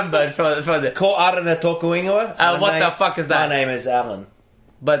remembered from the. Ko arana toko ingoa. What the fuck is that? My name is Alan.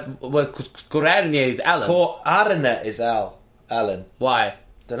 But Korania is Alan. Ko arana is Alan. Why?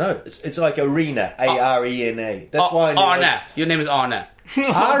 Don't know. It's like arena. Arena. That's why. Arna. Your name is Arna.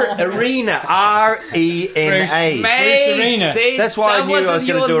 Arena. Rena. Mate, Arena. That's why I knew I was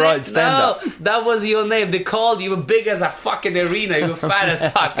going to do a right stand-up. No, that was your name. They called you big as a fucking arena. You were fat as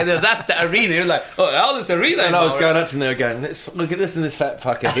fuck. And then that's the arena. You're like, oh, Alice Arena. And I was going up to them going, look at this and this fat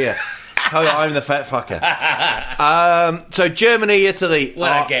fucker here. Oh, I'm the fat fucker. So Germany, Italy.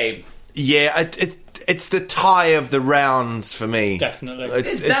 What a game. Yeah, it's the tie of the rounds for me. Definitely.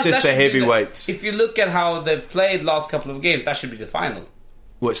 It's just the heavyweights. If you look at how they've played last couple of games, that should be the final.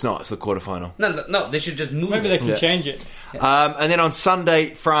 Well, it's not. It's the quarterfinal. No, they should just move Maybe it. they can change it. And then on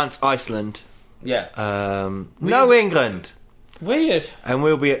Sunday, France, Iceland. Yeah. No England. Weird. And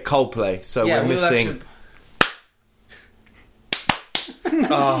we'll be at Coldplay, so we're missing...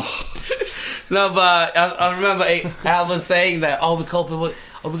 No, but I remember Al was saying that. We're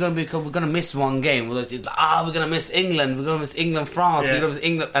gonna miss one game. We're gonna miss England. We're gonna miss England, France. We're gonna miss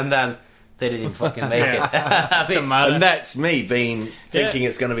England, and then they didn't even fucking make it. And that's me thinking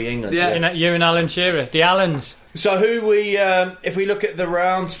it's going to be England. Yeah, you and Alan Shearer, the Allens. So who if we look at the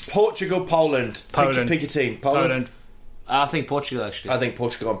rounds, Portugal, Poland. Pick a team. Poland. I think Portugal, actually. I think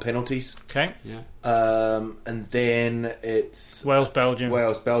Portugal on penalties. Okay. Yeah. And then it's Wales, Belgium.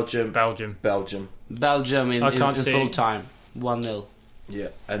 Belgium in full time. 1-0. Yeah.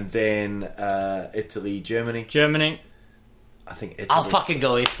 And then Italy, Germany. I think Italy. I'll fucking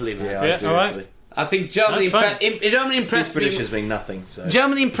go Italy, man. Yeah, I do. Right. Italy. I think Germany impressed me. British has been nothing. So.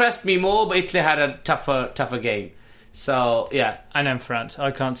 Germany impressed me more, but Italy had a tougher game. So, yeah. And then France.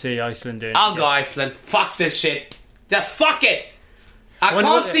 I can't see Iceland doing it. I'll go Iceland. Fuck this shit. Just fuck it. I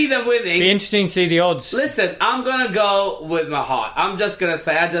can't see them winning. Be interesting to see the odds. Listen, I'm gonna go with my heart. I'm just gonna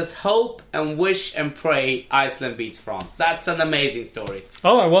say, I just hope and wish and pray Iceland beats France. That's an amazing story.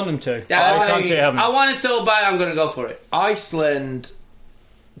 Oh, I want them to. I can't see it happening. I want it so bad, I'm gonna go for it. Iceland,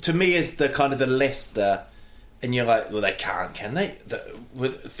 to me, is the kind of the Leicester, and you're like, well, they can't, can they?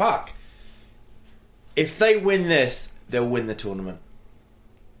 Fuck. If they win this, they'll win the tournament.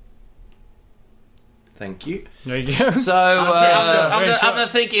 Thank you. There you go. So I'm gonna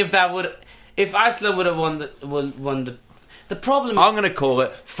think if Iceland would have won the problem. I'm going to call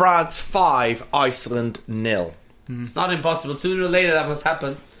it France 5, Iceland 0. It's not impossible. Sooner or later that must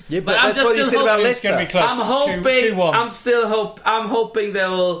happen. Yeah, but that's what you said about Leicester. It's going to be close. I'm hoping. 2-1. I'm hoping they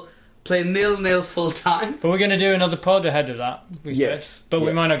will play 0-0 full time. But we're going to do another pod ahead of that. Yes, but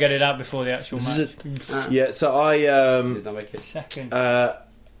we might not get it out before the actual match. Yeah. So I Did not make it. Second.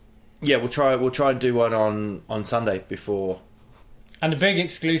 Yeah, we'll try and do one on Sunday before. And the big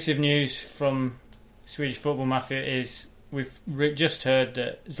exclusive news from Swedish Football Mafia is we've just heard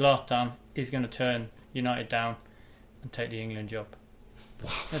that Zlatan is going to turn United down and take the England job.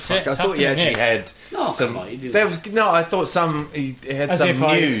 That's it. I thought he actually had some. I thought he had some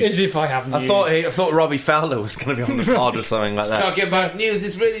news. As if I have news. I thought Robbie Fowler was going to be on the pod or something like that. Talking about news,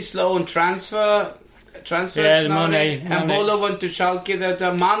 it's really slow on transfers. Yeah, Mane. And Bolo went to Schalke.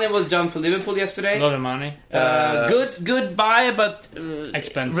 Mane was done for Liverpool yesterday. A lot of money. Good buy, but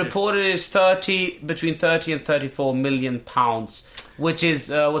expensive. Reported is between 30 and 34 million pounds, which is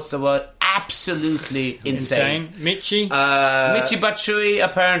absolutely insane. Michy Batshuayi,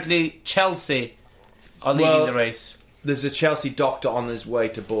 apparently Chelsea are leading the race. There's a Chelsea doctor on his way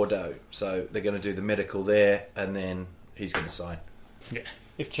to Bordeaux, so they're going to do the medical there, and then he's going to sign. Yeah,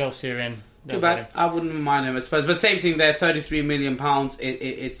 if Chelsea are in. Too bad. I wouldn't mind him, I suppose. But same thing there, 33 million pounds.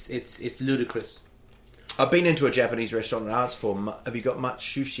 It's ludicrous. I've been into a Japanese restaurant and asked for, have you got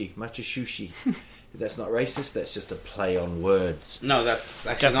matcha sushi? That's not racist, that's just a play on words. No, that's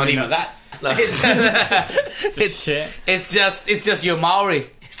actually not even that. No. It's just your Maori.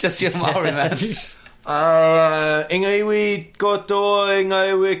 It's just your Maori, man. Ingaiwi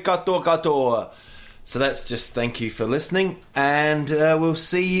katoa. So that's just thank you for listening, and we'll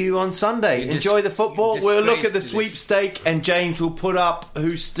see you on Sunday. Enjoy the football. We'll look at the sweepstake, and James will put up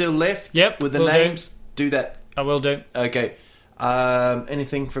who's still left with the names. Do that. I will do. Okay.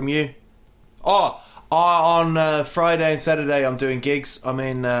 Anything from you? On Friday and Saturday I'm doing gigs. I'm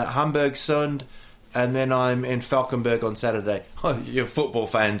in Hamburg, Sund, and then I'm in Falkenberg on Saturday. Oh, you're football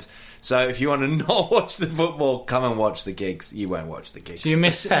fans. So if you want to not watch the football, come and watch the gigs. You won't watch the gigs. So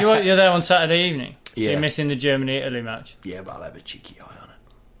you're there on Saturday evening? So Yeah. you're missing the Germany-Italy match? Yeah, but I'll have a cheeky eye on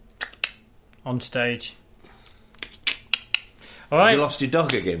it. On stage. All right. You lost your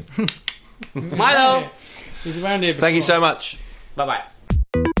dog again. Milo! He's around here before. Thank you so much. Bye-bye.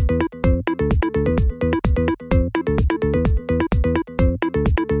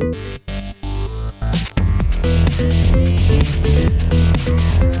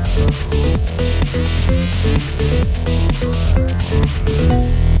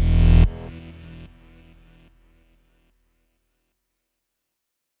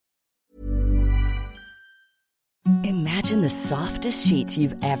 Imagine the softest sheets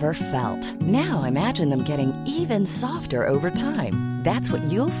you've ever felt. Now imagine them getting even softer over time. That's what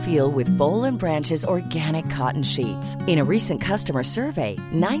you'll feel with Boll & Branch's organic cotton sheets. In a recent customer survey,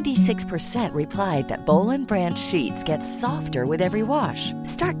 96% replied that Boll & Branch sheets get softer with every wash.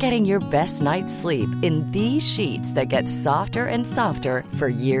 Start getting your best night's sleep in these sheets that get softer and softer for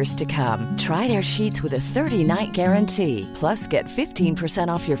years to come. Try their sheets with a 30-night guarantee. Plus, get 15%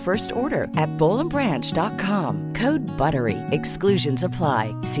 off your first order at bollandbranch.com. Code BUTTERY. Exclusions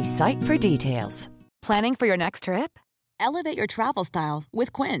apply. See site for details. Planning for your next trip? Elevate your travel style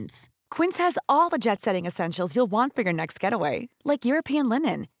with Quince. Quince has all the jet-setting essentials you'll want for your next getaway, like European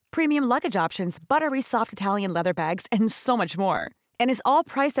linen, premium luggage options, buttery soft Italian leather bags, and so much more. And is all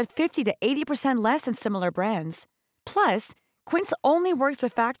priced at 50 to 80% less than similar brands. Plus, Quince only works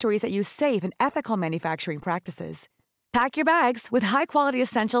with factories that use safe and ethical manufacturing practices. Pack your bags with high-quality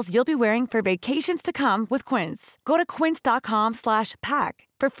essentials you'll be wearing for vacations to come with Quince. Go to quince.com/pack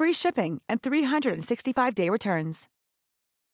for free shipping and 365-day returns.